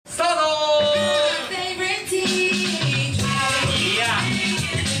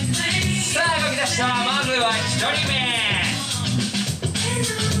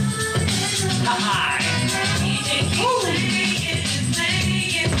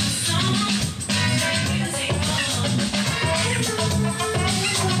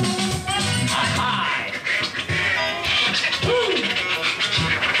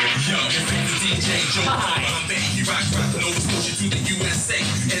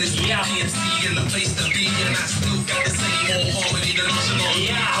it's PNC in the place to be, and I still got the same old harmony, the nonchalant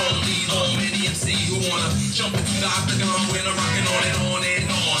lead on any MC who wanna jump into the octagon when I'm rocking on and on and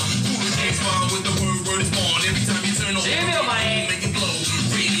on. Foolish James Bond with the word is born. Every time you turn on make it glow.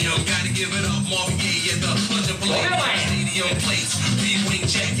 Radio, gotta give it up, Marvin Gaye at the London Palladium Stadium plates. B-wing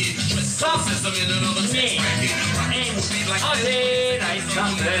jacket, dress up, says I'm in another tax bracket. Rockin' to beat like this.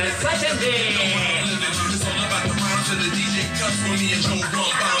 It's all about the rhymes and the DJ cuts for me and Joe Rum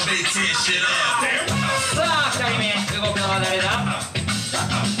Bombay tear shit up. さあ2人目動くのは誰だ。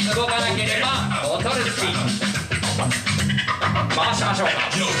動かなければボトルスピン回しましょうか。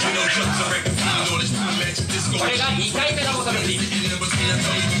これが2回目のボトルスピン。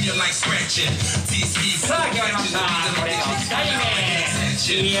さあ決まりました。これが2人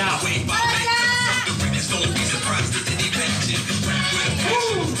目。いや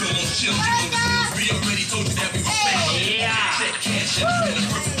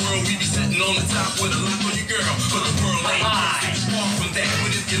on the top with a lock on your girl, but the world ain't far from that.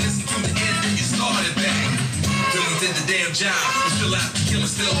 But if you listen to the end, then you started back. Dylan did the damn job. You still out to kill and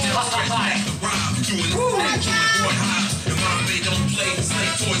still down, scratch back the rob. Doing this damn to the boy high. And mom they don't play the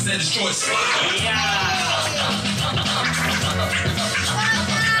slave toys that destroy slide.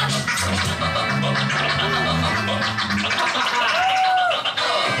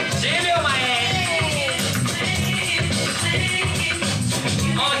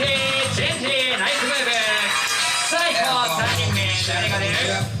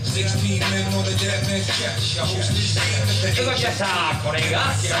 Men on the dead man's chest. I host this thing. 動き出した。これ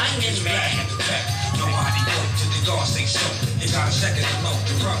が3人目。 Nobody go to the guard say so. You got a second alone.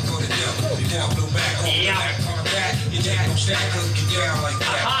 The run go to devil. You down blue back on the back on the back. Your dad don't stack cause you down like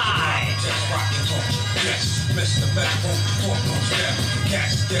that. Just rockin' bones. Yes, Mr. Medical. Four comes down.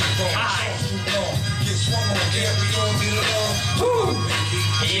 Cats dead wrong. Songs too long. Get swung on. Yeah, we all get along. Woo!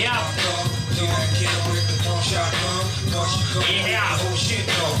 Yeah. Can't break the phone shotgun. Once you go, the whole shit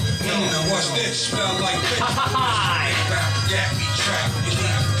though. Now what's this? Smell like bitch. That we trap. You leave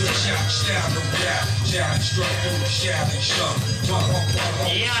a good shot. Style no doubt. Challenge struck through the shadow and shove. Bump,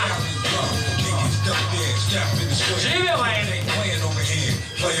 challenge drum. Niggas duck there. Step in the square. Ain't playing over here.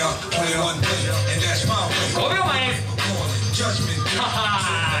 Player, only one play. And that's my way. Judgment.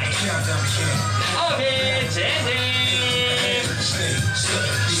 Okay, changing.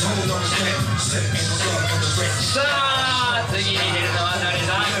 さあ次に出るのは誰だ。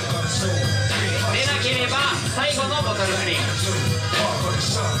出なければ最後のボトルスピン。動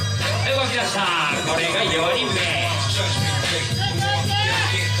き出した。これが4人目。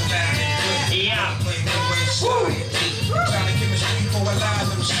いやいや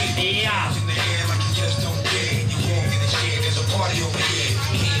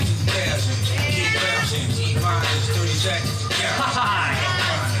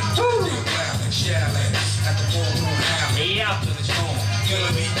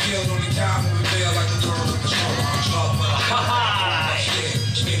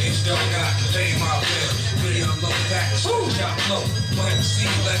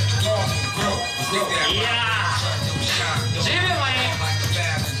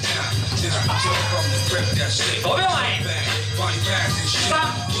5秒前。3、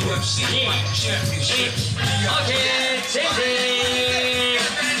2、1。OK、チェンジ。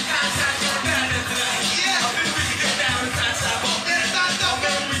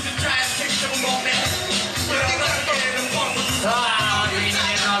さあ、次に出る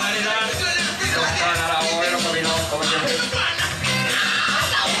のは誰だ。ドクターなら大喜びのコメントです。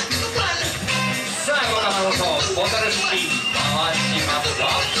さあ、動かまそう。ボトルスピン回しますぞ。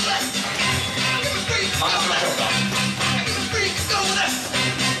回しましょうか。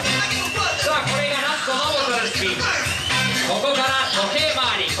さあこれがラストのボトルスピン。ここから時計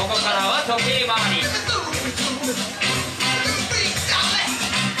回り、ここからは時計回り。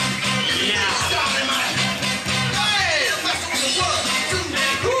いやさ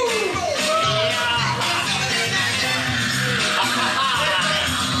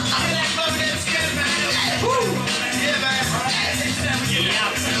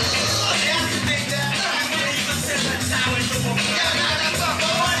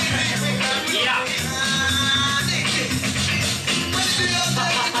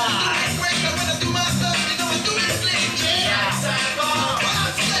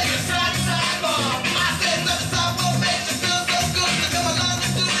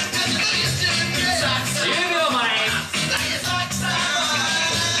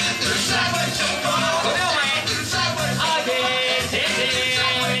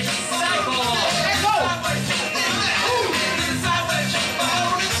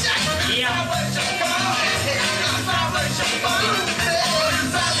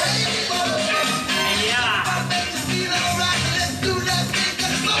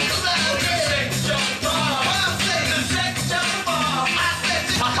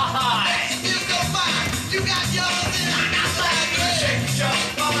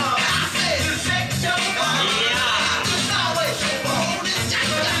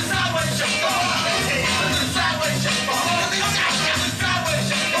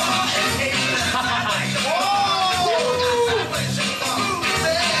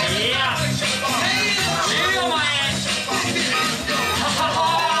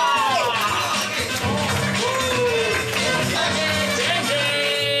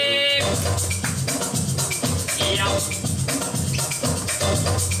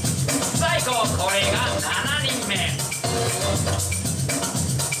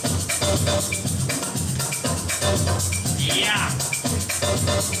10